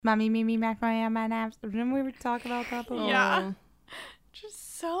Mommy made me mash my M&Ms. Didn't we ever talk about that before? Yeah.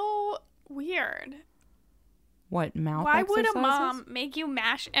 Just so weird. What, mouth Why exercises? would a mom make you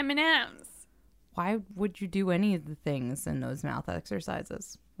mash M&Ms? Why would you do any of the things in those mouth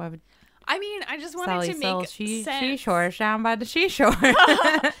exercises? Why would I mean, I just wanted Sally to make sell sense. seashore down by the seashore?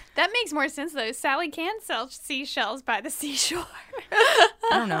 That makes more sense, though. Sally can sell seashells by the seashore. I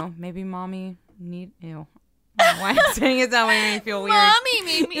don't know. Maybe mommy need... Ew. Why I'm saying it that way made me feel weird. Mommy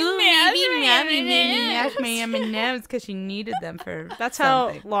made me mash my mash my M&Ms. M&Ms because she needed them for That's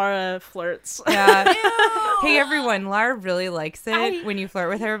something. how Laura flirts. Yeah. Ew. Hey, everyone. Lara really likes it when you flirt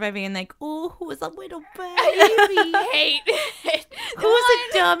with her by being like, "Ooh, who's a little baby? Hate it. Who's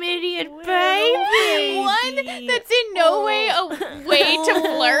a dumb idiot baby?" One that's in no way a way to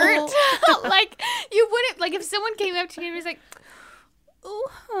flirt. Like, you wouldn't, like, if someone came up to you and was like, "Oh,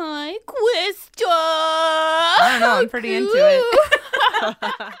 hi, Quista." I don't know. I'm pretty into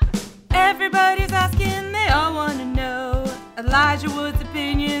it. Everybody's asking. They all want to know Elijah Wood's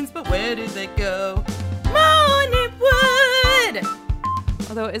opinions, but where did they go? Morning Wood!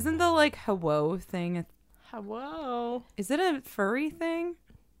 Although, isn't the, like, hello thing... Hello. Is it a furry thing?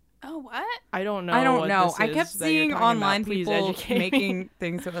 Oh, what? I don't know. I don't what know. this I is kept that you're seeing talking online about. Please people educate me. making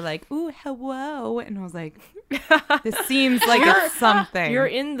things that were like, "Ooh, hello," and I was like, "This seems like it's something." You're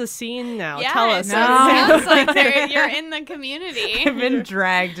in the scene now. Yeah, Tell us. it No. sounds like you're in the community. I've been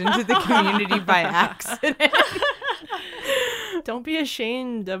dragged into the community by accident. Don't be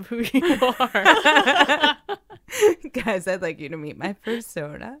ashamed of who you are. Guys, I'd like you to meet my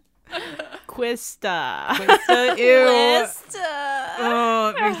persona. Quista. Quista, ew. Quista.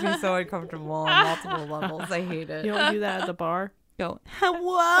 Oh, it makes me so uncomfortable on multiple levels. I hate it. You don't do that at the bar? Go,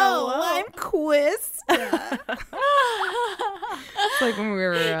 hello, I'm Quista. It's like when we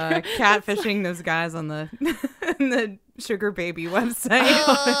were catfishing those guys on the the Sugar Baby website.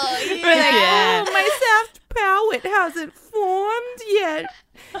 Oh, We're like, yeah. "Oh, my soft palate hasn't formed yet.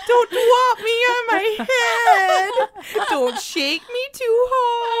 Don't whop me on my head. Don't shake me too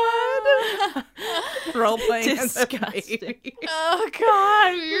hard." Role playing as a baby. Oh,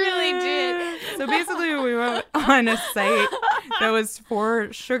 God, we really did. So basically, we went on a site that was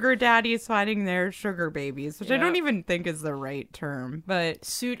for sugar daddies finding their sugar babies, which I don't even think is the right term, but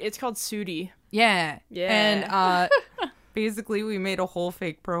It's called Sooty. yeah. Yeah. And basically, we made a whole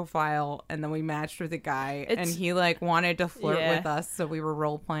fake profile, and then we matched with a guy, and he like wanted to flirt with us, so we were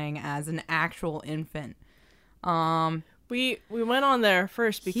role playing as an actual infant. We went on there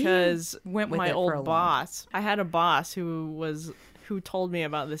first because went with my it for a old long boss. I had a boss who told me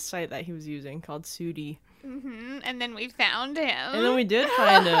about this site that he was using called Sooty. Mm-hmm. And then we found him. And then we did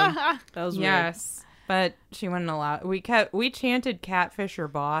find him. That was weird. Yes, but she wouldn't allow. We chanted "catfish your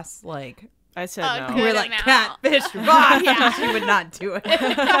boss" like. I said no. Good We're like, amount. "Catfish your boss." Yeah, she would not do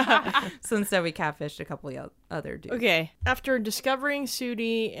it. So instead, we catfished a couple of other dudes. Okay, after discovering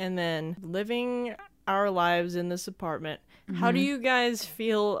Sooty and then living our lives in this apartment, how do you guys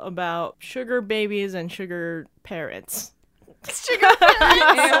feel about sugar babies and sugar parents? Sugar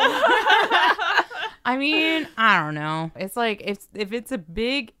parents. I mean, I don't know. It's like if it's a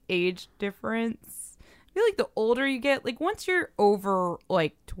big age difference, I feel like the older you get, like once you're over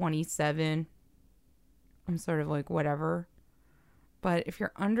like 27, I'm sort of like whatever. But if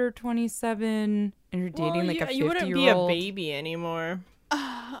you're under 27 and you're dating like a 50-year-old, you wouldn't be a baby anymore.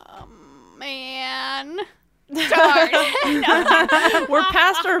 Man. Darn. No. We're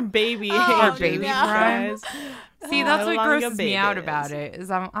past our baby age. Our baby no. prime. See, that's No what longer grosses me out babies. about it. Is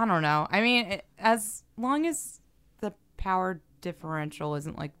I don't know. I mean, as long as the power differential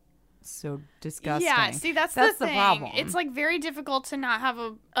isn't like so disgusting. Yeah, see, that's the the thing. problem. It's like very difficult to not have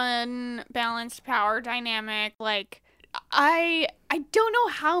a unbalanced power dynamic. Like, I don't know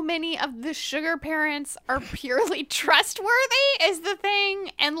how many of the sugar parents are purely trustworthy is the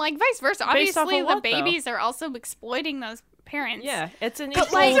thing, and like vice versa. Based off Obviously, of the what, though? babies are also exploiting those parents. Yeah, it's an But,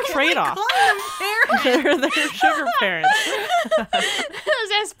 equal like, trade-off. They're sugar parents.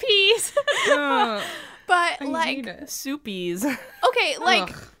 Those SPs. Ugh, But I like, hate it. Soupies. okay, like.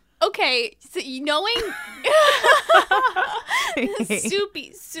 Ugh. Okay, so knowing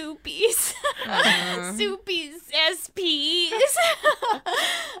soupies, soupies, SPs.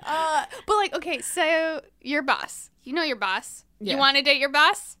 But like, okay, so your boss, you know your boss. Yeah. You want to date your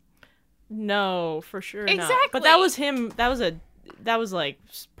boss? No, for sure not. Exactly. But that was him. That was like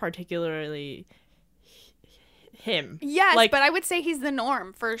particularly him. Yes, Like- but I would say he's the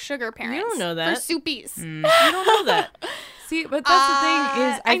norm for sugar parents. don't know that. For soupies. You don't know that. See, but that's the thing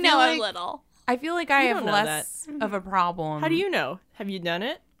is, I feel know like, a little. I feel like I You have don't know less of a problem. How do you know? Have you done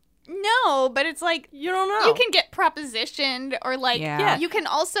it? No, but it's like You don't know. you can get propositioned or like Yeah. you can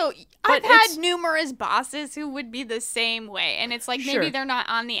also But I've had it's- numerous bosses who would be the same way and it's like Sure. maybe they're not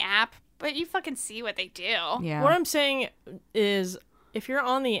on the app, but you fucking see what they do. Yeah. What I'm saying is, if you're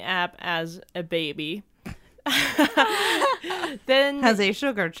on the app as a baby, then As a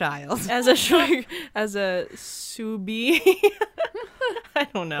sugar child. as a subi, I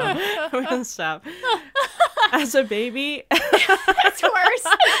don't know. We're gonna stop. As a baby, That's worse.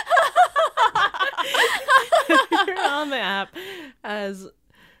 if you're on the app as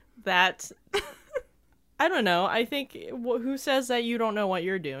that. I don't know. I think who says that you don't know what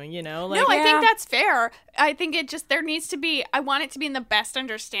you're doing? You know, like No, I Yeah. think that's fair. I think it just there needs to be I want it to be in the best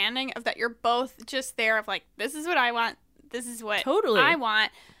understanding of that you're both just there of like this is what I want, this is what Totally. I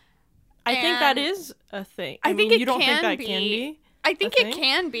want. I think that and is a thing. I I think mean, it you don't think can that be. can be? I think a it thing?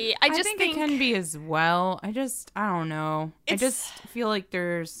 can be. I just think it can be as well. I don't know. I It's- just feel like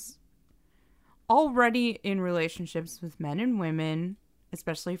there's already in relationships with men and women,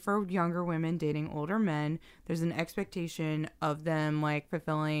 especially for younger women dating older men, there's an expectation of them like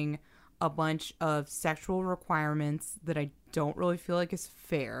fulfilling a bunch of sexual requirements that I don't really feel like is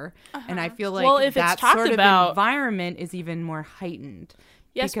fair. And I feel like Well, if it's that talked sort about- of environment is even more heightened.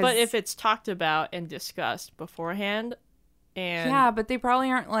 Yes, but because- if it's talked about and discussed beforehand, and Yeah, but they probably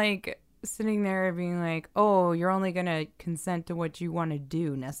aren't like sitting there being like, "Oh, you're only gonna consent to what you want to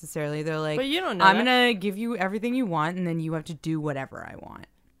do." Necessarily, they're like, but you don't know. "I'm that. gonna give you everything you want, and then you have to do whatever I want."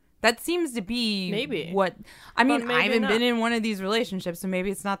 That seems to be Maybe. what I mean. maybe I haven't not. been in one of these relationships, so maybe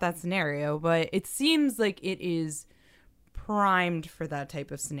it's not that scenario. But it seems like it is primed for that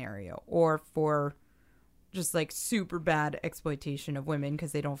type of scenario, or for just like super bad exploitation of women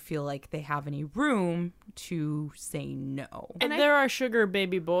because they don't feel like they have any room to say no. And And there are sugar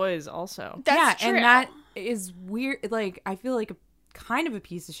baby boys also. That's yeah, true. and that is weird. Like, I feel like a kind of a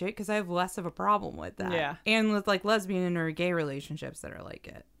piece of shit because I have less of a problem with that. Yeah. and with like lesbian or gay relationships that are like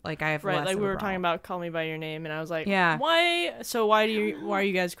it. Like, I have Right, less like of we a were talking problem. about Call Me by Your Name, and I was like, Yeah. why? So why are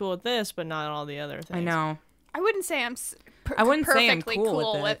you guys cool with this, but not all the other things? I know. I wouldn't say I'm I wouldn't say I'm perfectly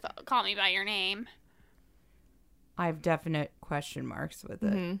cool with it. Call Me by Your Name. I have definite question marks with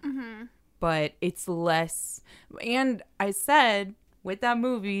it, Mm-hmm. but it's less. And I said with that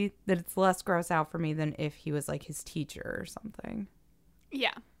movie that it's less gross out for me than if he was like his teacher or something.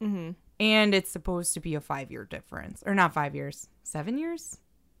 Yeah. Mm-hmm. And it's supposed to be a 5-year difference, or not 5 years, 7 years.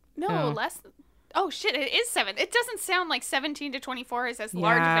 No, Oh. less. Oh shit! It is 7. It doesn't sound like 17 to 24 is as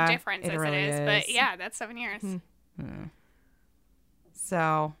large of Yeah, a difference it as really it is, but is. yeah, that's 7 years.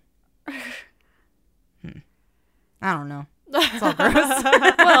 So, I don't know. It's all gross.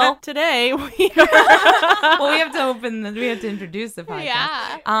 Well, today we Well, we have to we have to introduce the podcast.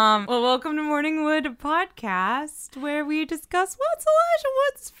 Yeah. Well, welcome to Morningwood Podcast, where we discuss what's Elijah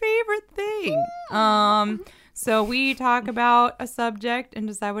Wood's favorite thing. So we talk about a subject and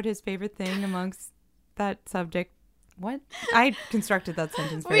decide what his favorite thing amongst that subject. What? I constructed that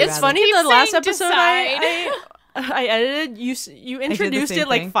sentence very It's badly. funny. Keep The last saying episode decide. I edited. You introduced same it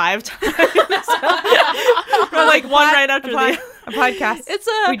like thing. 5 times, or like one right after the. A podcast. It's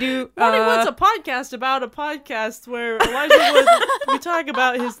a we do. Morningwood's a podcast about a podcast where Elijah Wood we talk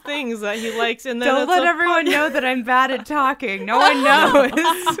about his things that he likes, and then Don't it's let a everyone podcast. know that I'm bad at talking. No one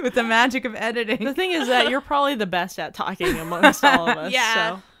knows with the magic of editing. The thing is that you're probably the best at talking amongst all of us.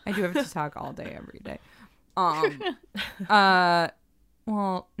 Yeah. So. I do have to talk all day, every day.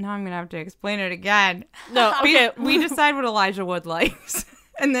 Well, now I'm gonna have to explain it again. No, okay. We decide what Elijah Wood likes,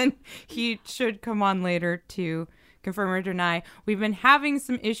 and then he should come on later to confirm or deny. We've been having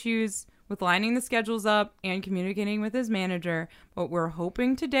some issues with lining the schedules up and communicating with his manager, but we're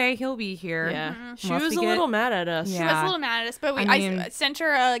hoping today he'll be here. Yeah, she Unless was we a get- little mad at us. She Yeah. was a little mad at us, but I I mean- sent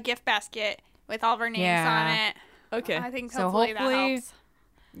her a gift basket with all of our names Yeah. on it. Okay. I think So hopefully, hopefully- that helps.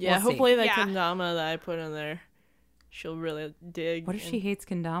 Yeah, We'll see. hopefully that Yeah. kendama that I put in there, she'll really dig. What if she and- hates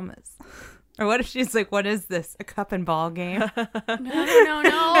kendamas? Or what if she's like, what is this? A cup and ball game?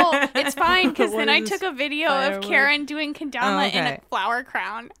 No. It's fine because What then I is took a video firework? of Karen doing kendama Oh, in a okay. flower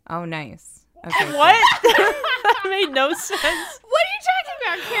crown. Oh, nice. Okay. What? That made no sense. What are you talking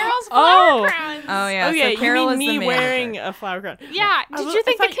about? Carol's Oh. flower crowns. Oh, yeah. Okay, so Carol you is mean the me manager. wearing a flower crown? Yeah. I Did wa- you I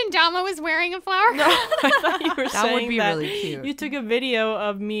think thought the kendama was wearing a flower No, crown? I thought you were That would saying be that really cute. you took a video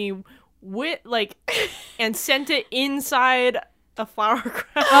of me with and sent it inside a flower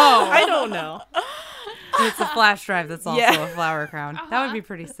crown. Oh. I don't know. It's a flash drive that's also Yeah. a flower crown. That would be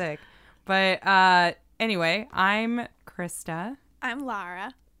pretty sick. But anyway, I'm Krista. I'm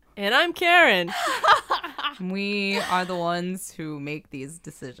Lara. And I'm Karen. We are the ones who make these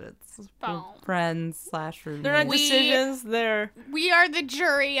decisions. We're Oh. friends / roommates. They're not decisions, they're... We are the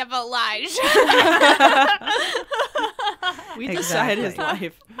jury of Elijah. We decide his Exactly.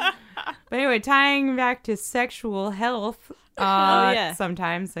 life. But anyway, tying back to sexual health, yeah.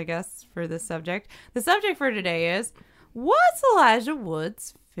 sometimes, I guess, for this subject. The subject for today is, what's Elijah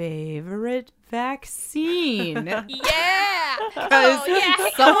Wood's favorite vaccine? Yeah. Because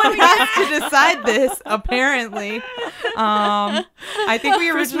someone has to decide this, apparently. I think we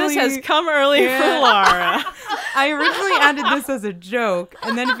Christmas originally... has come early for Laura. I originally added this as a joke,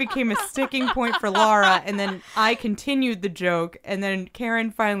 and then it became a sticking point for Laura, and then I continued the joke, and then Karen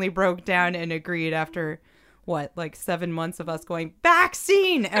finally broke down and agreed after, what, like 7 months of us going,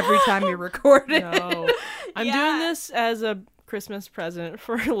 vaccine, every time we recorded. No. I'm doing this as a Christmas present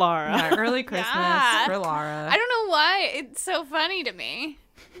for Laura. Yeah, early Christmas Yeah. for Laura. I don't know why it's so funny to me.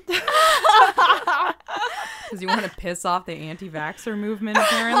 Because you want to piss off the anti-vaxxer movement,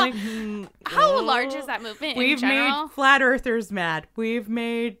 apparently. How large is that movement in We've general? made flat earthers mad. We've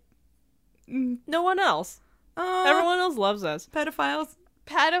made No one else. Everyone else loves us. pedophiles.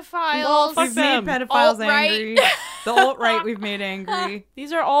 Pedophiles. Well, fuck We've made them. pedophiles Alt-right. angry. The alt-right we've made angry.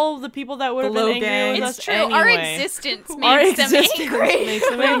 These are all the people that would have The been low angry gang. with It's us true. anyway. Our existence Our makes them existence angry. makes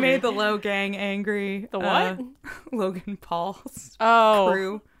them We angry. made the low gang angry. The what? Logan Paul's Oh.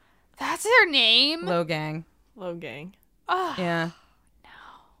 crew. That's their name. Low gang. Low gang. Oh, Yeah.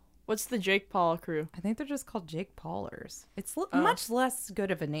 What's the Jake Paul crew? I think they're just called Jake Paulers. It's Oh. much less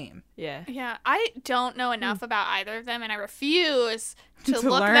good of a name. Yeah. yeah. I don't know enough about either of them, and I refuse to To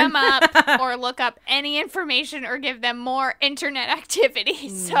look learn. them up or look up any information or give them more internet activity.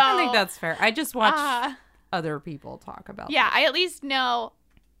 So I think that's fair. I just watch uh, other people talk about yeah, I at least know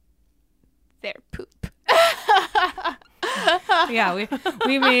their poop. Yeah, we've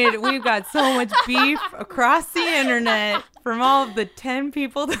got so much beef across the internet from all of the 10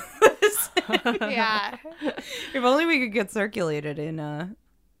 people that listen. Yeah. If only we could get circulated in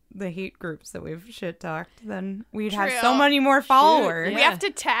the hate groups that we've shit talked, then we'd have so True. many more followers. Yeah. We have to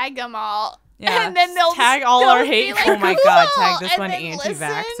tag them all. Yeah. And then they'll Tag all our be hate like, Oh my god, tag "Cool," this and one then listen.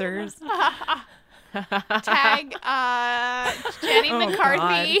 anti-vaxxers. Tag Jenny Oh,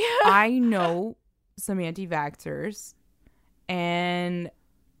 McCarthy. God. I know some anti-vaxxers, and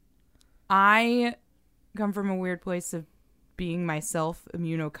I come from a weird place of being myself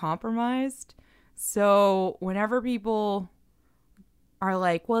immunocompromised. So whenever people are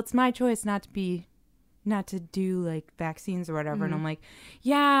like, well, it's my choice not to do like vaccines or whatever, and I'm like,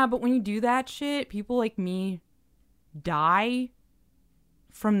 yeah, but when you do that shit, people like me die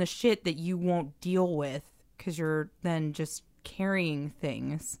from the shit that you won't deal with because you're then just carrying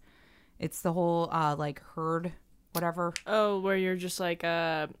things. It's the whole like herd whatever. Oh, where you're just like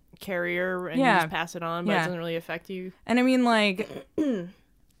a carrier and you Yeah. just pass it on, but it Yeah. doesn't really affect you. And I mean, like,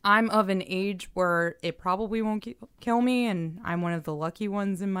 I'm of an age where it probably won't kill me, and I'm one of the lucky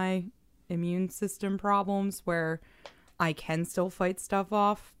ones in my immune system problems where I can still fight stuff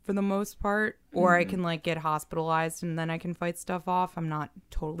off for the most part, or I can like get hospitalized and then I can fight stuff off. I'm not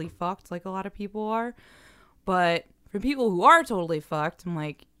totally fucked like a lot of people are. But for people who are totally fucked, I'm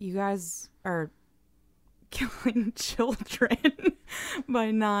like, you guys are killing children by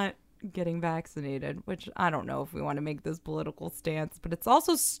not getting vaccinated, which I don't know if we want to make this political stance, but it's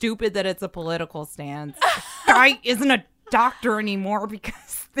also stupid that it's a political stance. Guy isn't a doctor anymore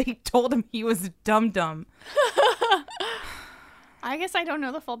because they told him he was a dum-dum. I guess I don't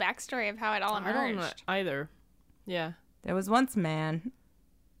know the full backstory of how it all I don't know emerged. either. Yeah. There was once a man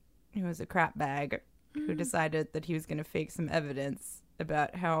who was a crap bag who decided that he was going to fake some evidence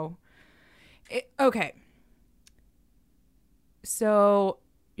about how... Okay. So,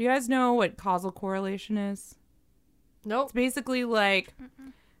 you guys know what causal correlation is? Nope. It's basically like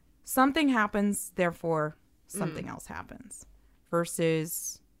something happens, therefore something else happens.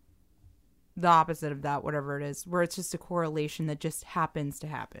 Versus the opposite of that, whatever it is, where it's just a correlation that just happens to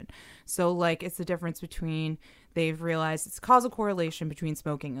happen. So, like, it's the difference between, they've realized it's causal correlation between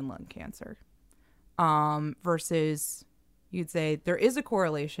smoking and lung cancer. Versus, you'd say there is a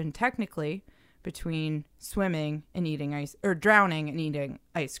correlation, technically, between swimming and eating ice, or drowning and eating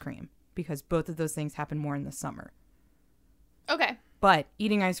ice cream. Because both of those things happen more in the summer. Okay. But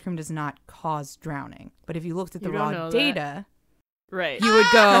eating ice cream does not cause drowning. But if you looked at the You don't raw know that. data, Right. you would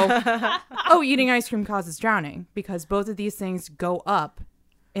go, oh, eating ice cream causes drowning because both of these things go up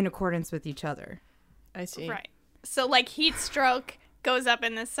in accordance with each other. I see. Right. So, like, heat stroke goes up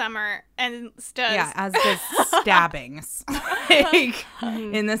in the summer and does. Yeah, as does stabbings. Like,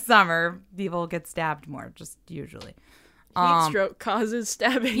 in the summer, people get stabbed more, just usually. Heat stroke causes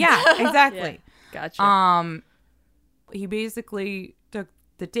stabbing. Yeah, exactly. Gotcha. He basically took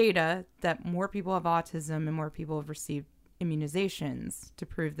the data that more people have autism and more people have received immunizations to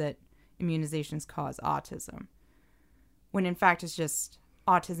prove that immunizations cause autism. When in fact it's just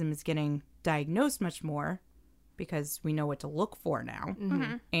autism is getting diagnosed much more because we know what to look for now.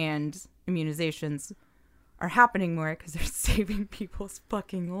 Mm-hmm. And immunizations are happening more because they're saving people's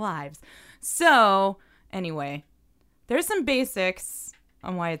fucking lives. So, anyway, there's some basics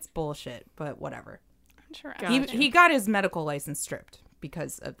on why it's bullshit, but whatever. Sure. Gotcha. He got his medical license stripped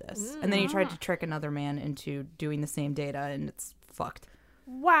because of this. And then he tried to trick another man into doing the same data, and it's fucked.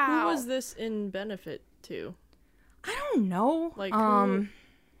 Wow. Who was this in benefit to? I don't know. Like,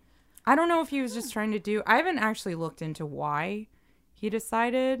 I don't know if he was just trying to do... I haven't actually looked into why he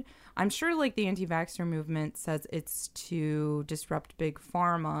decided. I'm sure, like, the anti-vaxxer movement says it's to disrupt big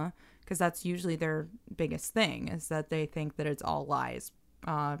pharma, because that's usually their biggest thing, is that they think that it's all lies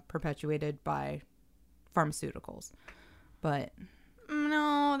perpetuated by pharmaceuticals. But...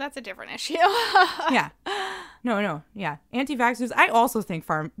 No, that's a different issue. yeah. No. Yeah. Anti-vaxxers, I also think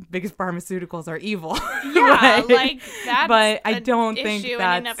biggest pharmaceuticals are evil. Yeah, like that's but I an don't think issue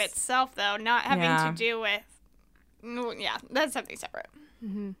that's... in and of itself, though, not having Yeah. to do with. Yeah, that's something separate.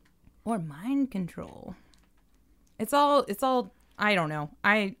 Or mind control. It's all, I don't know.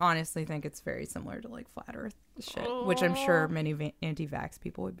 I honestly think it's very similar to like flat earth shit, which I'm sure many anti-vax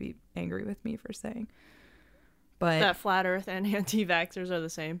people would be angry with me for saying. But that flat earth and anti-vaxxers are the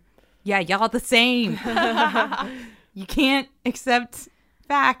same. yeah, y'all the same. You can't accept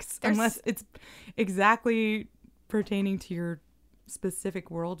facts unless it's exactly pertaining to your specific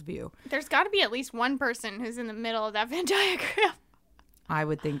worldview. There's got to be at least one person who's in the middle of that Venn diagram. I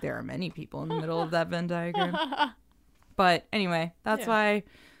would think there are many people in the middle of that Venn diagram. But anyway, that's why.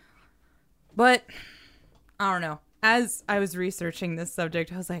 But I don't know. As I was researching this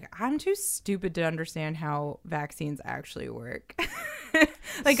subject, I was like, I'm too stupid to understand how vaccines actually work.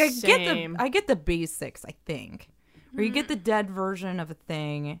 Like, I get the basics, I think. Where you get the dead version of a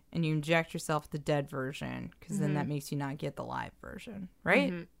thing and you inject yourself the dead version, because then that makes you not get the live version,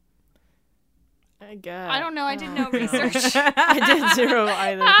 right? I guess. I don't know. I did no research. I did zero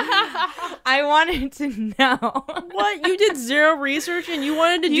either. I wanted to know. What? You did zero research and you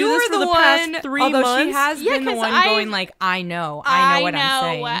wanted to do You this were for the past 3 although months? she has Yeah, been the 'cause one going like, I know what I'm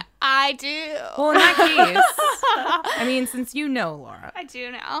saying. what I do. Well, in that case, I mean, since you know, Laura, I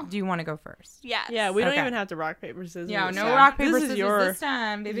do know. do you want to go first? Yes. Yeah, we don't Okay. even have to rock, paper, scissors. Yeah, no So rock, paper, this scissors is your, this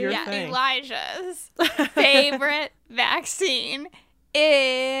time, baby. your Yeah, thing. Elijah's favorite vaccine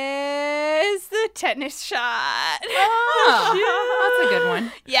is the tetanus shot. Oh, that's a good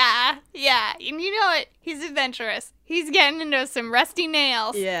one. Yeah. And you know what? He's adventurous. He's getting into some rusty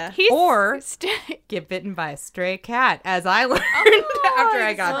nails. Yeah. He's Or get bitten by a stray cat, as I learned after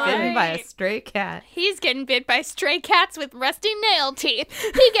I got bitten by a right. stray cat. He's getting bit by stray cats with rusty nail teeth.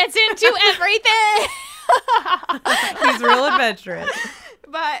 He gets into everything. He's real adventurous.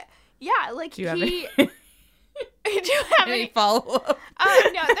 But yeah, like Do you have he. any, Do you have any any? follow-up?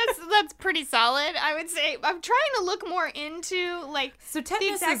 No, that's pretty solid. I would say I'm trying to look more into like So the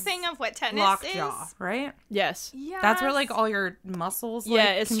tetanus exact is thing of what tetanus lockjaw, is. right? Yes. Yeah, That's where like all your muscles like,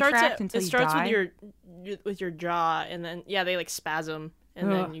 Yeah, it starts contract until it you starts die. with your jaw, and then they like spasm,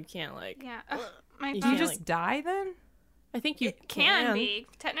 and then you can't like. Yeah, my You Do you can't, just die then? I think you it can be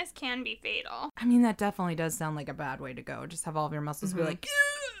tetanus can be fatal. I mean, that definitely does sound like a bad way to go. Just have all of your muscles be like,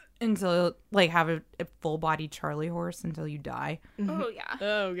 until, like, have a full body Charlie horse until you die. Oh yeah,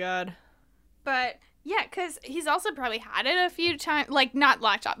 Oh god. but yeah, because he's also probably had it a few times, like not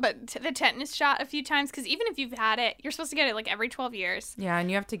lockjaw, but the tetanus shot a few times. Because even if you've had it, you're supposed to get it like every 12 years. Yeah, and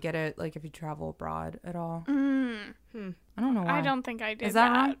you have to get it, like, if you travel abroad at all. Mm. I don't know why. I don't think I did. Is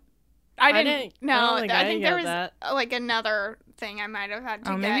that wrong? I I didn't. didn't- No, I don't think I think there got was that. like another thing I might have had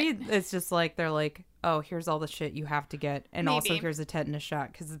to Oh, get. maybe it's just like, they're like, oh, here's all the shit you have to get. And also Maybe. here's a tetanus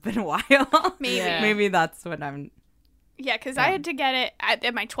shot because it's been a while. Maybe. Yeah. Maybe that's what I'm... Yeah, because I had to get it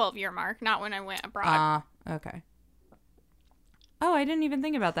at my 12-year mark, not when I went abroad. Okay. Oh, I didn't even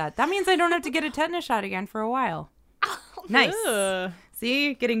think about that. That means I don't have to get a tetanus shot again for a while. Nice. Ugh.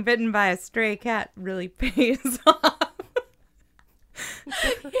 See, getting bitten by a stray cat really pays off.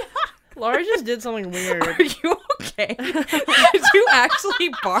 Laura just did something weird. Are you okay? Did you actually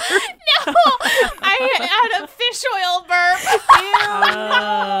barf? No, I had a fish oil burp.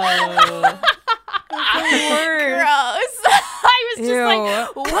 Oh. Gross. I was just Ew.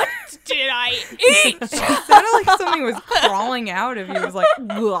 like, what did I eat? It sounded like something was crawling out of you. It was like,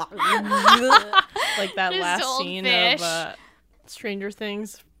 Like that Just last old scene fish. of Stranger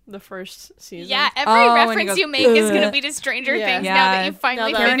Things the first season. Yeah, every Oh, and he reference goes, you make is going to "Ugh." be to Stranger Yeah. Things Yeah. now that you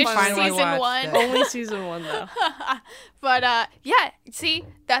finally Now that I finished finally season watched 1. it. Only season 1 though. But yeah, see,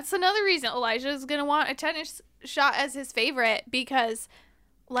 that's another reason Elijah's going to want a tetanus shot as his favorite, because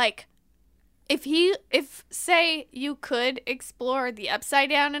like if say you could explore the upside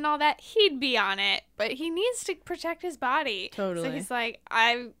down and all that, he'd be on it, but he needs to protect his body. Totally. So he's like,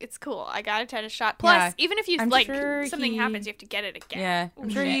 it's cool, I got a tetanus shot. Plus, Yeah, even if you I'm like sure something he- happens, you have to get it again. Yeah, I'm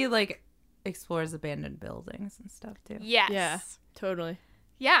sure Shit. he like explores abandoned buildings and stuff too. Yes. Yeah, totally.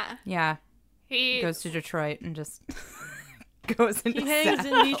 Yeah. Yeah, He goes to Detroit and just goes into He hangs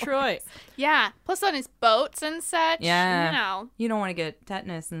in South. Detroit. Yeah. Plus on his boats and such. Yeah. No. You don't want to get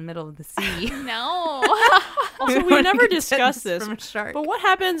tetanus in the middle of the sea. No. Also, You don't we wanna never get discussed tetanus this. from a shark. But what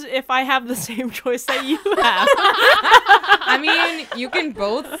happens if I have the same choice that you have? I mean, you can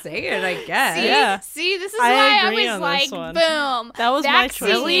both say it, I guess. See, Yeah. see, this is I why I agree was on like, this one. boom. That was my choice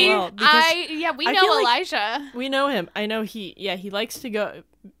as Vaccine, well, because we I know feel like- Elijah. we know him. I know he likes to go.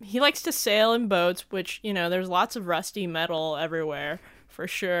 He likes to sail in boats, which, there's lots of rusty metal everywhere for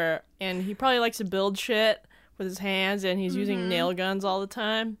sure. And he probably likes to build shit with his hands, and he's using nail guns all the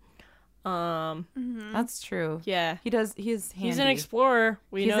time. That's true. Yeah. He does. He's handy. He's an explorer.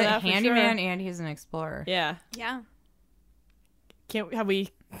 We He's know a that for handyman sure. and he's an explorer. Yeah. Yeah. Have we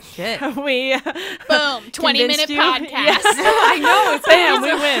Shit. have we Boom. 20-minute convinced you? podcast. Yes. I know. It's Bam,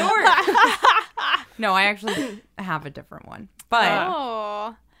 so we win. short. No, I actually have a different one. But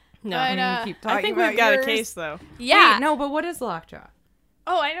Oh. No. But, I mean, keep talking I think about we've got yours. a case though. Yeah. Wait, no, but what is lockjaw?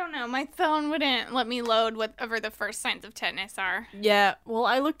 Oh, I don't know. My phone wouldn't let me load whatever the first signs of tetanus are. Yeah, well,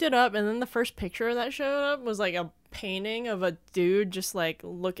 I looked it up, and then the first picture that showed up was like a painting of a dude just like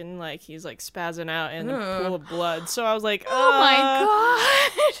looking like he's like spazzing out in a Ugh. pool of blood. So I was like, Oh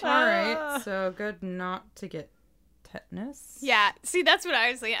my god. All right, so good not to get tetanus. Yeah, see, that's what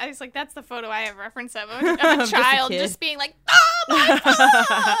I was like. I was like, that's the photo I have reference of a Just a child kid. just being like, oh my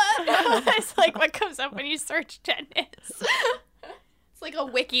god! It's like what comes up when you search tetanus. It's like a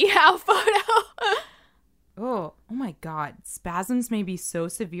WikiHow photo. Oh my God! Spasms may be so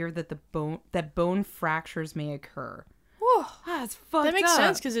severe that bone fractures may occur. Whew. That's fucked That makes up.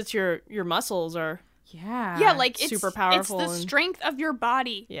 sense because it's your muscles are. Yeah. Yeah, like it's super powerful It's the and- strength of your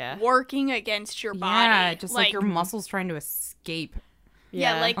body Yeah. working against your body. Yeah, just like your muscles trying to escape.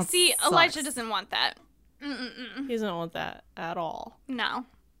 Yeah, like That see, sucks. Elijah doesn't want that. Mm-mm-mm. He doesn't want that at all. No,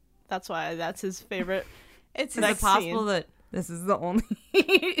 That's why that's his favorite. it's Is his it possible that this is the only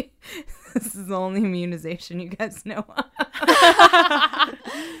immunization you guys know?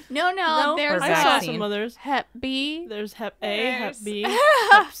 No, No, there's Or I saw vaccine. some others. Hep B, There's Hep A, Hep There's- B,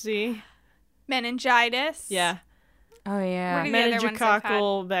 Hep C. meningitis. Yeah, Oh yeah. What are the other ones I've had?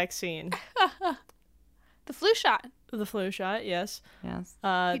 meningococcal vaccine. The flu shot. The flu shot, yes. Yes. He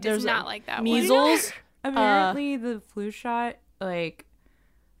does There's not like that one. measles. Apparently, the flu shot, like,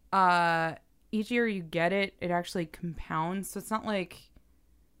 each year you get it, it actually compounds. So it's not like,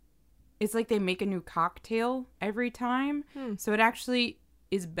 it's like they make a new cocktail every time. So it actually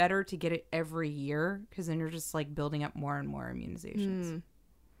is better to get it every year because then you're just like building up more and more immunizations.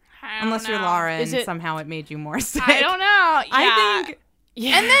 I don't Unless you're know. Laura and Is it- somehow it made you more sick. I don't know. Yeah. I think.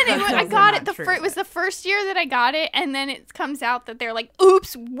 Yeah. And then That's I also got not it. true, It was but- the first year that I got it, and then it comes out that they're like,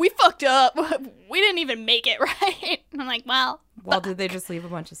 "Oops, we fucked up. We didn't even make it right." And I'm like, "Well, Well, did they just leave a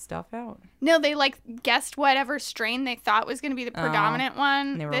bunch of stuff out? no." They like guessed whatever strain they thought was going to be the predominant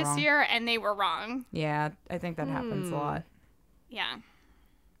one they were this wrong. year, and they were wrong. Yeah, I think that happens a lot. Yeah.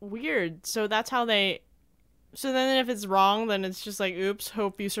 Weird. So that's how they. So then, if it's wrong, then it's just like, oops.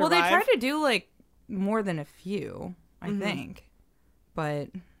 Hope you survive. Well, they try to do like more than a few, I think. But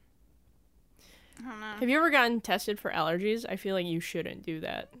I don't know. Have you ever gotten tested for allergies? I feel like you shouldn't do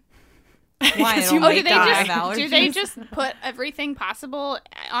that. why? Because I you don't Oh, might do they die. just do they just put everything possible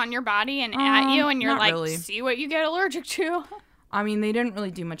on your body and at you, and you're not like, really. see what you get allergic to? I mean, they didn't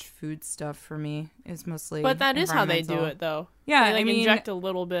really do much food stuff for me. It's mostly. But that is how they do environmental. it, though. Yeah, They, like, I mean, inject a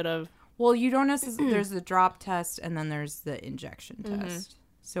little bit of. well, you don't necessarily. There's the drop test, and then there's the injection test.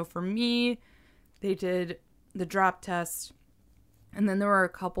 So for me, they did the drop test, and then there were a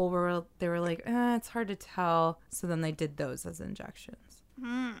couple where they were like, it's hard to tell. So then they did those as injections.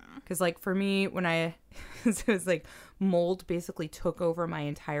 Because like for me, when it was like mold basically took over my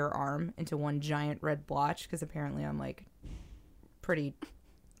entire arm into one giant red blotch. Because apparently I'm like pretty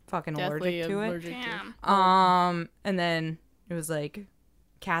fucking Deathly allergic to it. allergic to. Damn. And then it was like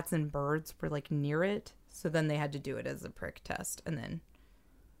cats and birds were like near it. So then they had to do it as a prick test. And then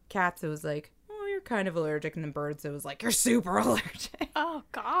cats, it was like, oh, you're kind of allergic. And then birds, it was like, you're super allergic. Oh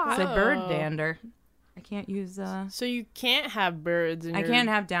God. It's a bird dander. I can't use So you can't have birds in I your can't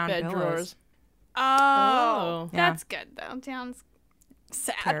have down bed pillows. drawers. Oh, Yeah. that's good though. Down's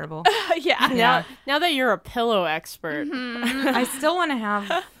sad. Terrible. Yeah. Yeah. Now that you're a pillow expert, I still want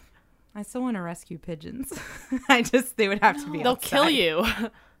to rescue pigeons. They would have to be they'll outside. kill you.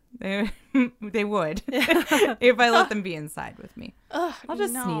 They would if I let them be inside with me. Ugh, I'll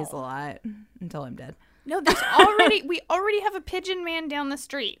just no. sneeze a lot until I'm dead. No, we already have a pigeon man down the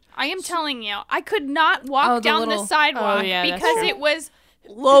street. I am telling you, I could not walk Oh, the down little- the sidewalk Oh, yeah, that's because true. it was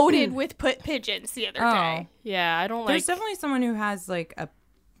loaded with pigeons the other Oh. day. Yeah, I don't There's like. definitely someone who has like a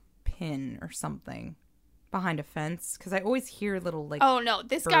pin or something behind a fence because I always hear little like Oh no,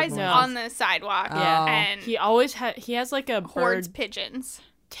 this Bird guy's noises. on the sidewalk. Yeah. and He has like a hoards bird pigeons.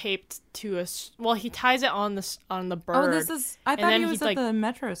 taped to a. Well, he ties it on the bird. Oh, this is. I thought then he was he'd, at the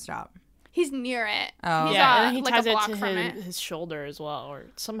metro stop. He's near it. Oh. He's, Yeah, and then he like ties a it block to from it. his shoulder as well, or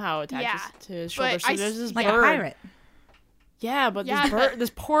somehow attaches Yeah, to his but shoulder. So I there's s- this Like bird. a pirate. Yeah, but Yeah, this bird,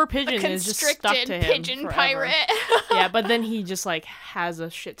 this poor pigeon is just stuck Constricted to him pigeon forever. pirate. Yeah, but then he just like has a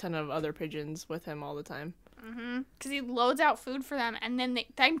shit ton of other pigeons with him all the time. Because he loads out food for them, and then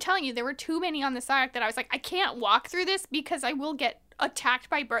I'm telling you, there were too many on the sidewalk that I was like, I can't walk through this because I will get attacked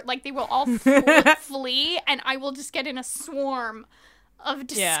by birds. Like they will all flee, and I will just get in a swarm of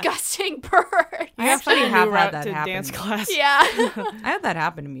disgusting birds. I actually Find a have new had route that to happen. dance class. Yeah. I had that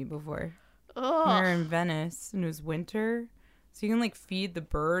happen to me before. We were Ugh. in Venice and it was winter, so you can like feed the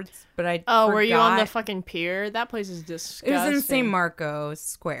birds. But I Were you on the forgot- fucking pier? That place is disgusting. It was in San Marco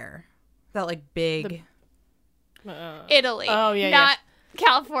Square. That like big. Italy. Oh, yeah, Not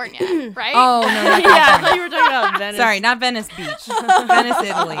California, right? Oh no, not Yeah, I California. thought you were talking about Venice. Sorry, not Venice Beach. Venice,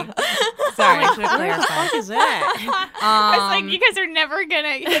 Italy. Sorry, I should have What the fuck clarified. is that? I was like, you guys are never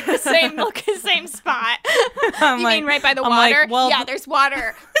gonna hit the same spot. I'm You like- mean right by the I'm like, water? well, Yeah, there's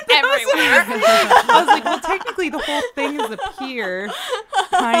water everywhere. I was like, well, technically the whole thing is a pier,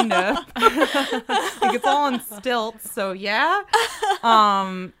 kind of. Like it's all on stilts, so yeah.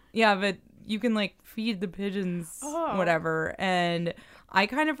 Yeah, but you can like feed the pigeons, whatever. And I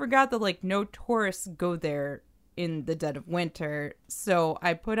kind of forgot that like no tourists go there in the dead of winter, so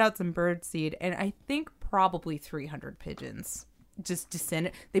I put out some bird seed, and I think probably 300 pigeons just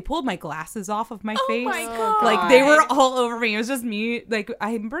descended. They pulled my glasses off of my face. Oh my god! Like they were all over me. It was just me. Like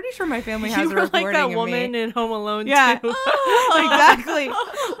I'm pretty sure my family has You a were recording like that of woman me. in Home Alone Yeah. too. Exactly.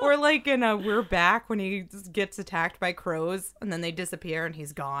 Or like in We're Back when he just gets attacked by crows and then they disappear and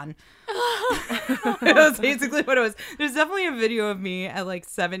he's gone. It was basically what it was. There's definitely a video of me at like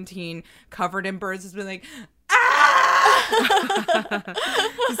 17 covered in birds just being like, ah!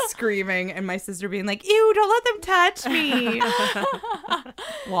 Just screaming, and my sister being like, ew, don't let them touch me.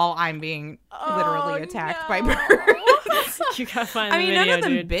 While I'm being literally attacked by birds. You gotta find I the mean, video, none of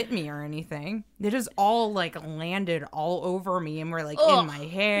them dude. bit me or anything. They just all like landed all over me and were like Ugh. in my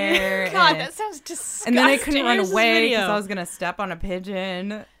hair. God, and, that sounds disgusting. and then I couldn't run Here's this away video. because I was gonna step on a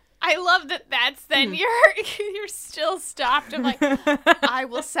pigeon. I love that. That's then you're still stopped. I'm like, I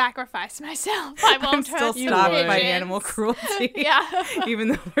will sacrifice myself. I won't I'm still touch the stopped by pigeons. animal cruelty. Yeah. Even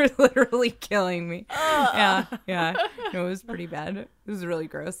though they're literally killing me. Yeah. No, it was pretty bad. It was really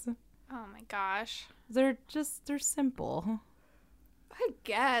gross. Oh my gosh. They're simple. I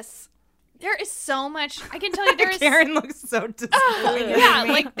guess there is so much. I can tell you there is. Karen looks so disappointed. Yeah, in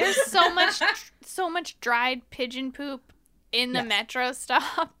me. like there's so much dried pigeon poop in the Yes. metro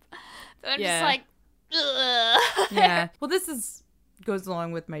stop. That I'm Yeah. just like, ugh. Yeah. Well, this goes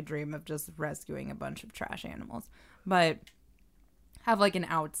along with my dream of just rescuing a bunch of trash animals, but have like an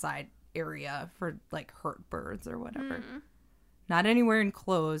outside area for like hurt birds or whatever. Not anywhere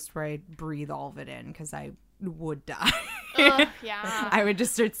enclosed where I breathe all of it in because I would die. Ugh, yeah. I would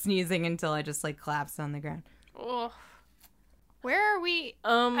just start sneezing until I just like collapsed on the ground. Ugh. Where are we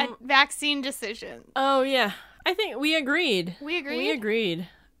Um. at vaccine decision? Oh yeah. I think we agreed. We agreed? We agreed.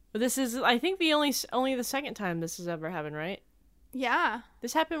 But this is, I think, the only the second time this has ever happened, right? Yeah.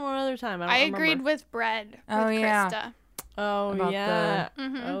 This happened one other time. I don't I agreed remember. with bread Oh, with yeah. Krista. Oh About yeah.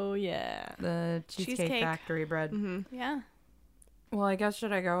 Mhm. Oh yeah. The Cheesecake Cheesecake. Factory bread. Mm-hmm. Yeah. Well, I guess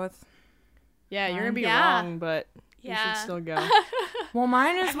should I go with? Yeah, you're gonna be Yeah. wrong, but you Yeah. should still go. Well,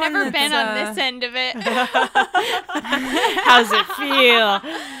 mine is I've one never that's, been on this end of it. How's it feel?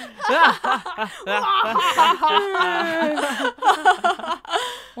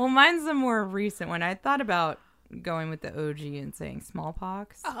 Well, mine's the more recent one. I thought about going with the OG and saying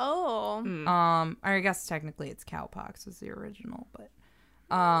smallpox. Oh. Mm. Or I guess technically it's cowpox was the original, but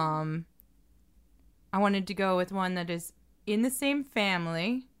I wanted to go with one that is in the same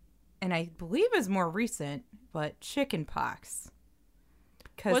family, and I believe is more recent, but chickenpox.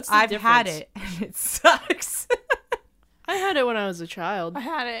 because What's the I've had difference? it and it sucks. I had it when I was a child. I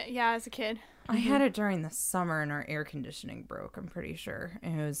had it, yeah, as a kid. I had it during the summer and our air conditioning broke, I'm pretty sure.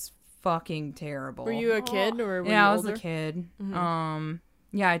 And it was fucking terrible. Were you a kid or were you Yeah, I was older? a kid.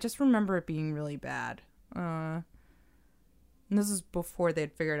 Yeah, I just remember it being really bad. And this is before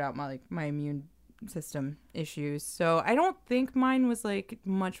they'd figured out my immune system issues. So I don't think mine was like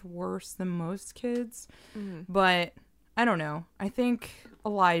much worse than most kids. But I don't know. I think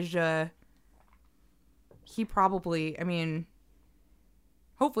Elijah, he probably, I mean,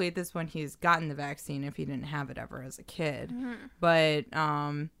 hopefully at this point he's gotten the vaccine if he didn't have it ever as a kid. But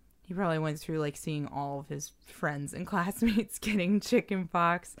he probably went through like seeing all of his friends and classmates getting chicken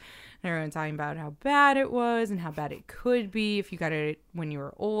pox and everyone talking about how bad it was and how bad it could be if you got it when you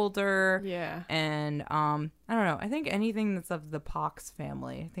were older. Yeah. And I don't know. I think anything that's of the pox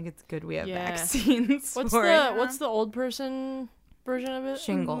family, I think it's good we have Yeah. vaccines What's for the it. what's the old person version of it?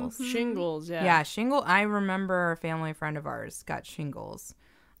 Shingles. Shingles, yeah. Yeah, shingle. I remember a family friend of ours got shingles.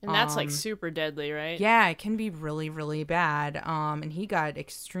 And that's like super deadly, right? Yeah, it can be really, really bad. And he got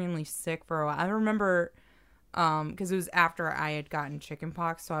extremely sick for a while. I remember, because it was after I had gotten chicken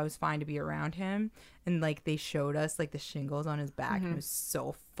pox, so I was fine to be around him. And like they showed us like the shingles on his back, and it was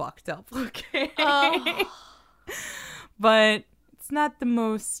so fucked up looking. But it's not the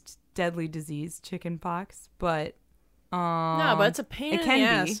most deadly disease, chicken pox. But No, but it's a pain it in can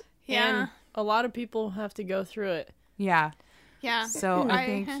the be. ass. Yeah. And a lot of people have to go through it. yeah. Yeah. So I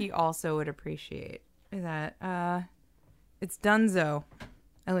think he also would appreciate that. It's donezo,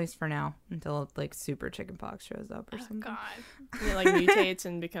 at least for now, until like super chickenpox shows up or something. God. It like mutates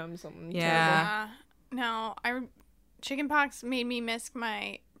and becomes something Yeah. No, chickenpox made me miss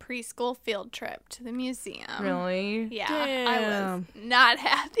my preschool field trip to the museum. Really? Yeah. I was Damn. not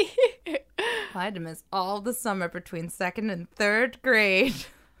happy. I had to miss all the summer between 2nd and 3rd grade.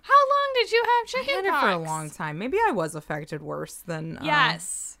 How long did you have I chickenpox? had it for a long time. Maybe I was affected worse than.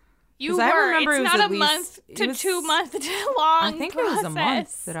 Yes. You 'cause were. I remember It's it was not at a least- month it to was- 2 month long I think it was a month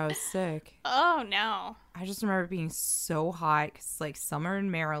process. that I was sick. Oh, no. I just remember being so hot because like summer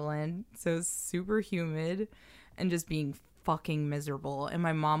in Maryland, so it was super humid, and just being fucking miserable. And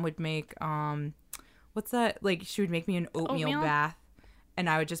my mom would make what's that? Like she would make me an oatmeal bath, and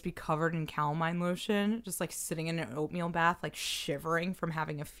I would just be covered in calamine lotion, just like sitting in an oatmeal bath, like shivering from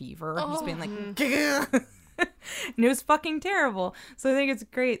having a fever, and just being like, and it was fucking terrible. So I think it's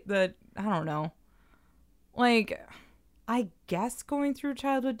great that I don't know, like. I guess going through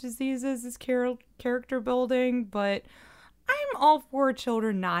childhood diseases is character building, but I'm all for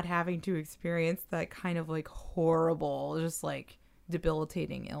children not having to experience that kind of like horrible, just like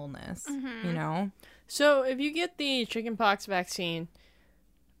debilitating illness, you know? So if you get the chickenpox vaccine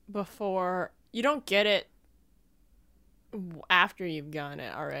before, you don't get it after you've gotten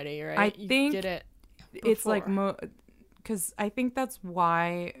it already, right? I You think get it It's like, before. because I think that's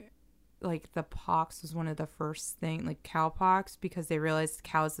why like the pox was one of the first thing, like cowpox, because they realized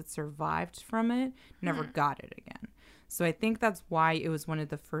cows that survived from it never got it again. So I think that's why it was one of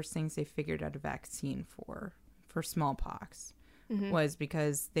the first things they figured out a vaccine for smallpox, was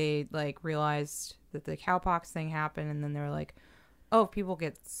because they like realized that the cowpox thing happened, and then they were like, oh, if people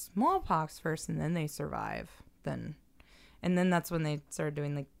get smallpox first and then they survive, and then that's when they started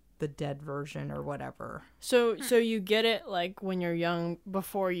doing like the dead version or whatever. So you get it like when you're young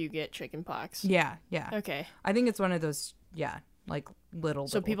before you get chickenpox. Yeah. Okay. I think it's one of those, like little.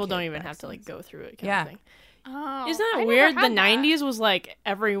 So people don't kid even have to like vaccines. go through it. Yeah. Of thing. Oh, Isn't that I never weird? The had that. 90s was like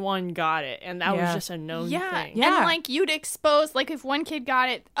everyone got it, and that was Yeah. just a known Yeah, thing. Yeah. and like you'd expose, like if one kid got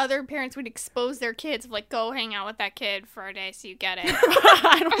it, other parents would expose their kids, like go hang out with that kid for a day so you get it. What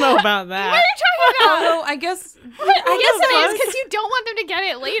I don't know about are that. you talking about? Although I guess Yes, it is because you don't want them to get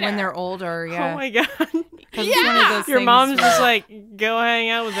it later. when they're older, yeah. Oh my god. 'Cause it's one of those Your things mom's where- just like, go hang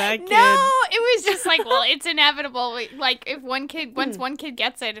out with that kid. No, it was just like, well, it's inevitable. Like if one kid, once one kid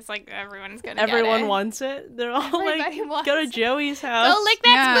gets it, it's like everyone's gonna Everyone get it. wants it. They're all Everybody like, wants go to it. Joey's house. Go lick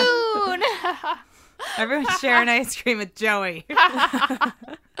that spoon. Everyone's sharing ice cream with Joey.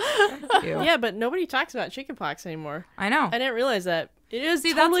 Ew. Yeah, but nobody talks about chickenpox anymore. I know. I didn't realize that. It is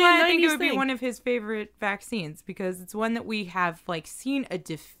See, totally that's why a I think 90s it would be thing. one of his favorite vaccines, because it's one that we have like seen a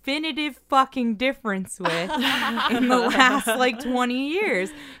definitive fucking difference with in the last like 20 years.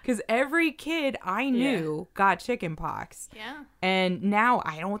 Because every kid I knew got chickenpox, Yeah. and now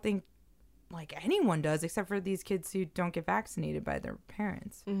I don't think like anyone does, except for these kids who don't get vaccinated by their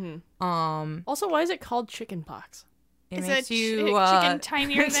parents. Also, why is it called chickenpox? It Is makes a you chicken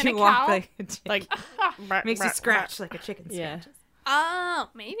tinier makes than you a walk cow? like a chicken. Like, Makes you scratch like a chicken Yeah. scratches. Oh,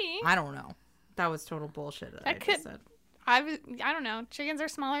 maybe. I don't know. That was total bullshit that I That just could- said. I don't know. Chickens are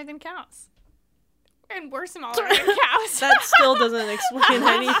smaller than cows. And we're smaller than cows. That still doesn't explain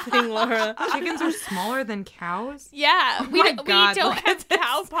anything, Laura. Chickens are smaller than cows? Yeah, we my God, don't look have at this.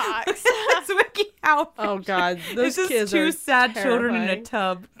 cowpox. It's wiki how. Oh God, those It's just kids two are sad children in a terrifying.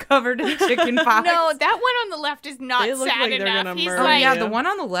 tub covered in chicken pox. No, that one on the left is not They look sad like they're enough. gonna He's murder Oh like, yeah, you. the one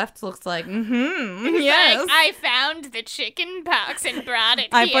on the left looks like, he's yes. like, I found the chicken pox and brought it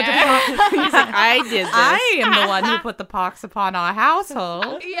I here. put the pox. He's like, I did this. I am the one who put the pox upon our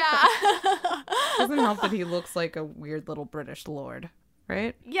household. Yeah. Doesn't help that he looks like a weird little British lord,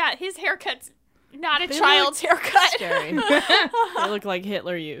 right? Yeah, his haircut's not a They child's haircut. Scary. They look like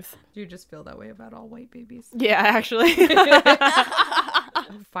Hitler Youth. Do you just feel that way about all white babies? Yeah, actually.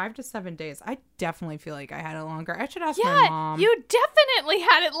 5 to 7 days. I definitely feel like I had it longer. I should ask Yeah, my mom. you definitely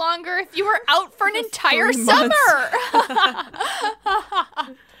had it longer if you were out for an entire 3 summer. months.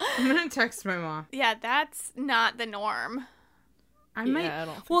 I'm gonna text my mom. Yeah, that's not the norm. I Yeah, might. I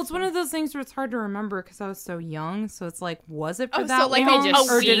don't think Well, it's so. one of those things where it's hard to remember because I was so young. So it's like, was it for Oh, so that like long,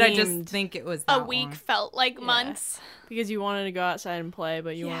 a or did I just seemed think it was A that week long? felt like Yeah. months. Because you wanted to go outside and play,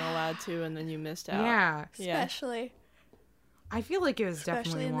 but you weren't Yeah. allowed to, and then you missed out. Yeah, Yeah. Especially. I feel like it was Especially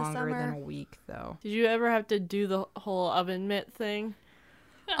definitely in the longer than summer. a week, though. Did you ever have to do the whole oven mitt thing?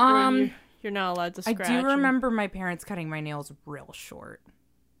 Where you're not allowed to I scratch. do remember my parents cutting my nails real short.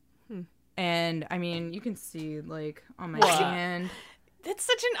 Hmm. And I mean, you can see like on my What? hand. That's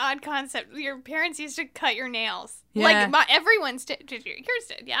such an odd concept. Your parents used to cut your nails. Yeah. Like, everyone's did. Yours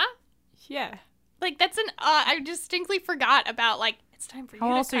did, yeah? Yeah. Like, that's an, I distinctly forgot about, like, it's time for you How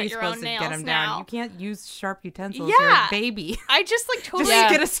to else are cut you your supposed own to nails get them now. down? You can't use sharp utensils. You're Yeah. a baby. I just, like, totally... Just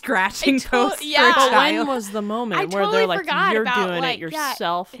get a scratching post yeah. for a But when child. was the moment I where totally they're like, forgot you're about, doing like, it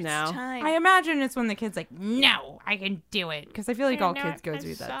yourself it's now? time. I imagine it's when the kid's like, no, I can do it. Because I feel like I all know kids it go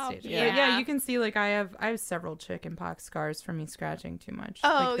through that myself. stage. Yeah. But yeah, you can see like I have several chicken pox scars from me scratching too much. Oh,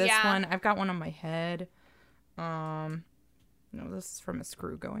 like this yeah. one, I've got one on my head. No, this is from a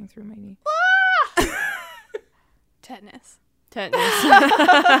screw going through my knee. Tetanus. Tetanus. But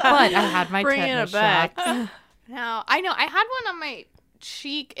I had my Bringing tetanus it back. shot. No, I know. I had one on my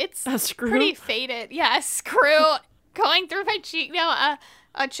cheek. It's A screw? pretty faded. Yeah, a screw going through my cheek. No,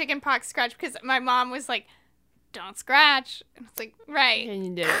 a chicken pox scratch because my mom was like, don't scratch. And it's like, right. And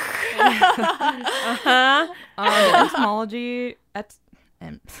you did it. Uh-huh. The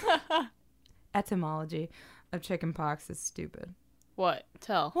etymology of chicken pox is stupid. What?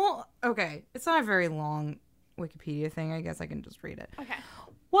 Tell. Well, okay, it's not a very long Wikipedia thing. I guess I can just read it. Okay.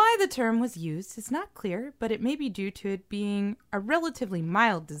 Why the term was used is not clear, but it may be due to it being a relatively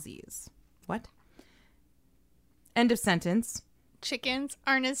mild disease. What? End of sentence. Chickens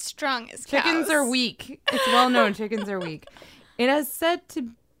aren't as strong as Chickens cows. are weak. It's well known chickens are weak. It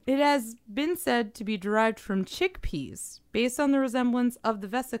has been said to be derived from chickpeas, based on the resemblance of the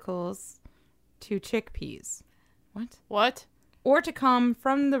vesicles to chickpeas. What? What? Or to come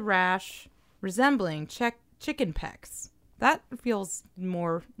from the rash resembling chicken pecks. That feels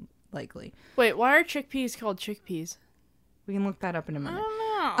more likely. Wait, why are chickpeas called chickpeas? We can look that up in a I minute.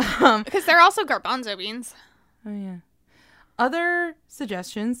 don't know. Because they're also garbanzo beans. Oh, yeah. Other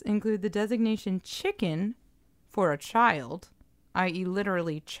suggestions include the designation chicken for a child, i.e.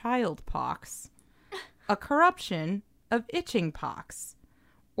 literally child pox, a corruption of itching pox,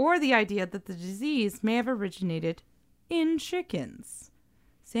 or the idea that the disease may have originated in chickens.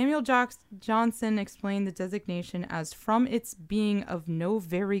 Samuel Johnson explained the designation as from its being of no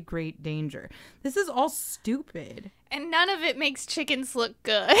very great danger. This is all stupid. And none of it makes chickens look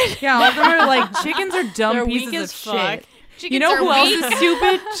good. Yeah, all of them are like, chickens are dumb They're pieces weak of as shit. fuck. Chickens You know are who else weak. is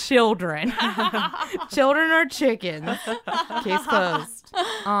stupid? Children. Children are chickens. Case closed.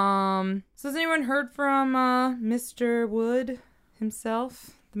 So has anyone heard from Mr. Wood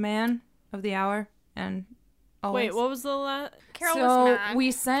himself, the man of the hour, and always? Wait, what was the last? Carol so was mad.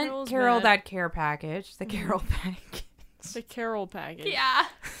 we sent Carol's Carol mad. that care package, the Carol package. The Carol package. Yeah.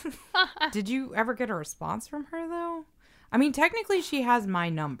 Did you ever get a response from her though? I mean, technically she has my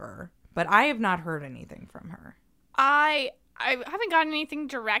number, but I have not heard anything from her. I haven't gotten anything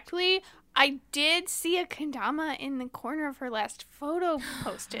directly. I did see a kendama in the corner of her last photo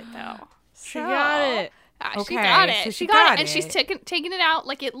posted though. She got it. Yeah, Okay, she got it. so she she got got it, and she's it. taking it out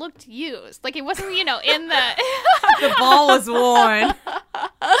like it looked used. Like it wasn't, in the. The ball was worn.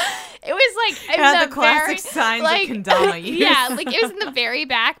 It was like in Had the the classic very, signs like, of kendama use. Yeah, like it was in the very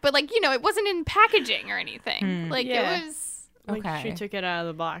back, but like it wasn't in packaging or anything. Like Yeah. it was. Like Okay. she took it out of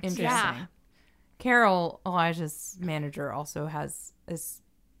the box. Interesting. Yeah. Carol, Elijah's manager, also has a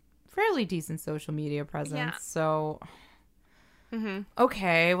fairly decent social media presence. Yeah. So, Mm-hmm.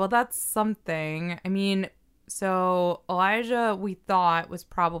 okay, well, that's something. I mean, So Elijah, we thought, was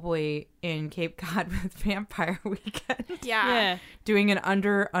probably in Cape Cod with Vampire Weekend. Yeah. Doing an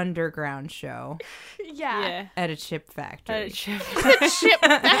underground show Yeah. at a chip factory. The chip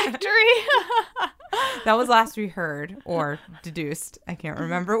factory. That was last we heard or deduced. I can't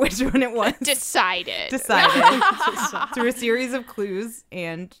remember which one it was. Decided. Through a series of clues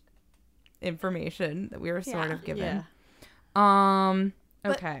and information that we were sort of given. Yeah.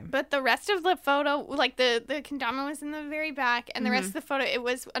 Okay. But the rest of the photo, like the condom was in the very back, and the rest of the photo, it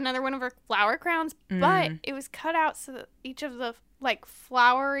was another one of her flower crowns, but it was cut out so that each of the like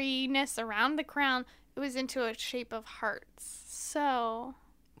floweriness around the crown, it was into a shape of hearts. So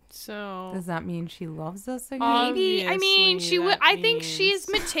does that mean she loves us again? maybe. I mean, she would. I think means- she's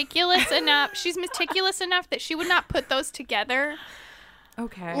meticulous enough. She's meticulous enough that she would not put those together.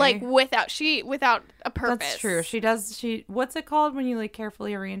 Okay. Like without a purpose. That's true. She does. What's it called when you like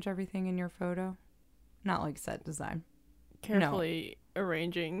carefully arrange everything in your photo? Not like set design. Carefully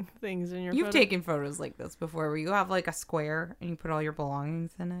arranging things in your You've photo. taken photos like this before where you have like a square and you put all your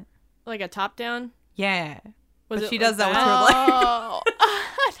belongings in it. Like a top down? Yeah. Was But it she like does that with that? her leg.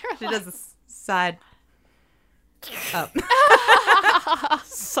 She does a side up.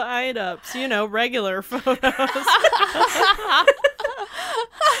 Side ups, regular photos.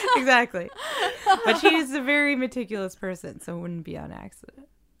 Exactly. But she's a very meticulous person, so it wouldn't be on accident.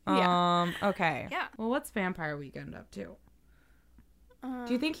 Yeah. Okay. Yeah. Well, what's Vampire Weekend up to?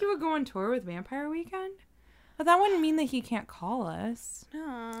 Do you think he would go on tour with Vampire Weekend? But that wouldn't mean that he can't call us.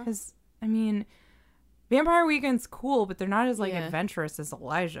 No. Because, I mean, Vampire Weekend's cool, but they're not as, like, Yeah. adventurous as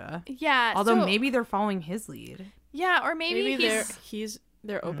Elijah. Yeah. Although so- maybe they're following his lead. Yeah, or maybe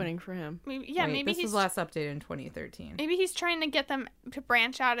they're opening for him. Maybe, Wait, maybe this he's was last updated in 2013. maybe he's trying to get them to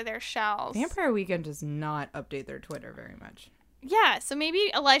branch out of their shells. Vampire Weekend does not update their Twitter very much. Yeah, so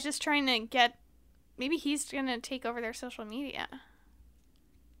maybe Elijah's trying to get. Maybe he's gonna take over their social media.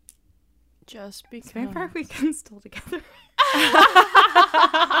 Just because. Is Vampire Weekend still together?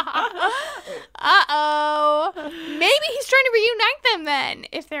 Uh-oh. Maybe he's trying to reunite them then,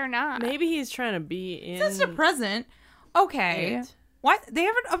 if they're not. Maybe he's trying to be in. Just a present. Okay. it. Why they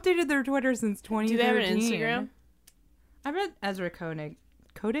haven't updated their Twitter since 2013? Do they have an Instagram? I bet Ezra Koenig.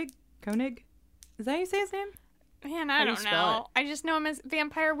 Koenig? Is that how you say his name? Man, How I do you don't spell know. I just know him as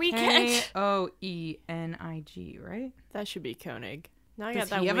Vampire Weekend. Koenig, right? That should be Koenig. Now I Does got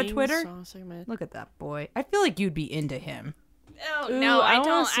that he have a wings Twitter? sauce in my head. Look at that boy. I feel like you'd be into him. Oh, Ooh, no, I I wanna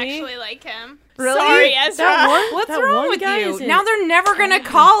don't see. actually like him. Really? Sorry, Ezra. What's that wrong one with guy you? is in- Now they're never gonna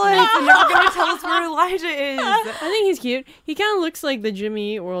call us. They're never gonna tell us where Elijah is. I think he's cute. He kind of looks like the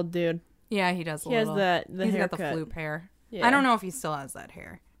Jimmy Eat World dude. Yeah, he does. He has the He's haircut. got the floop hair. Yeah. I don't know if he still has that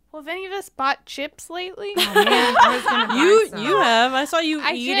hair. Well, have any of us bought chips lately? Oh, man, I was gonna buy some. You have. I saw you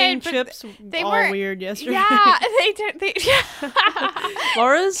I eating did, but chips they all weren't- weird yesterday. Yeah, they did.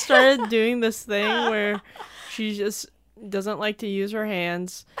 Laura started doing this thing where she just doesn't like to use her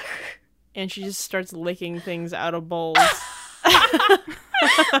hands, and she just starts licking things out of bowls.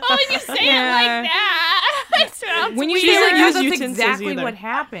 Well, when you say it like that, it sounds When you weird. say it like that, use that's utensils exactly either. what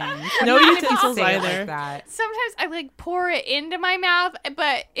happened. No Even if you utensils say it either. Like that. Sometimes I like pour it into my mouth,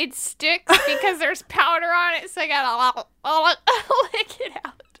 but it sticks because there's powder on it, so I gotta lick it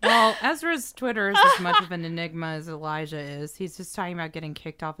out. Well, Ezra's Twitter is as much of an enigma as Elijah is. He's just talking about getting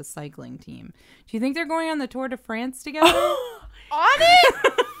kicked off a cycling team. Do you think they're going on the Tour de France together? On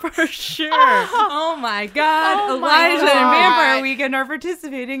it? For sure. Oh my God. Oh my Elijah God. and Vampire Weekend are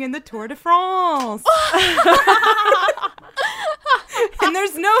participating in the Tour de France. And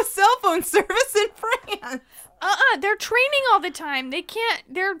there's no cell phone service in France. They're training all the time. They can't.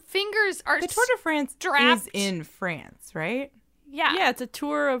 Their fingers are. The Tour de France strapped. is in France, right? Yeah. Yeah, it's a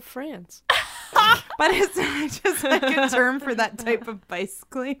tour of France. But it's not just like a term for that type of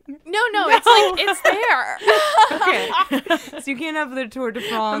bicycling. No, it's like it's there. Okay. So you can't have the Tour de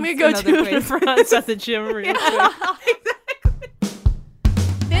France. I'm gonna go in other to the places. France at the gym real quick.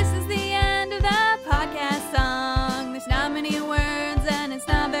 This is the end of the podcast song. There's not many words and it's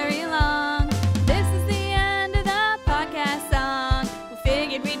not very long. This is the end of the podcast song. We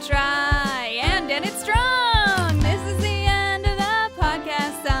figured we'd try and end it strong. This is the end of the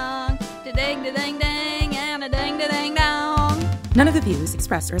podcast song. Da-ding, da-ding, ding, and a-ding, da-ding, dong. None of the views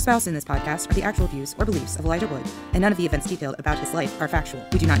expressed or espoused in this podcast are the actual views or beliefs of Elijah Wood, and none of the events detailed about his life are factual.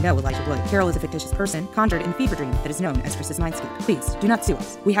 We do not know Elijah Wood. Carol is a fictitious person conjured in a fever dream that is known as Chris's Mindscape. Please, do not sue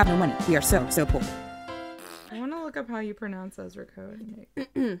us. We have no money. We are so poor. I want to look up how you pronounce Ezra Koenig.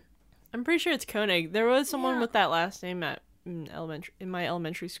 I'm pretty sure it's Koenig. There was someone with that last name in my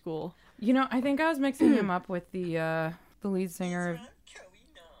elementary school. You know, I think I was mixing him up with the lead singer of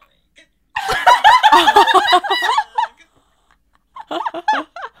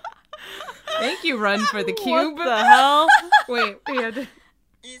Thank you, Run for the Cube. What the hell? Wait, we had to...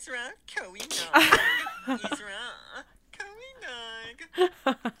 Isra Kawinog. Isra Kawinog.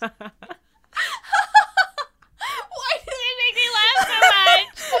 Why do they make me laugh so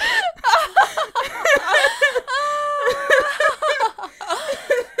much?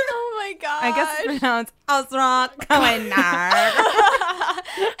 Oh my god. I guess it's pronounced Azra Kawinar.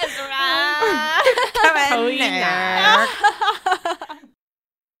 Ezra. Kawinar.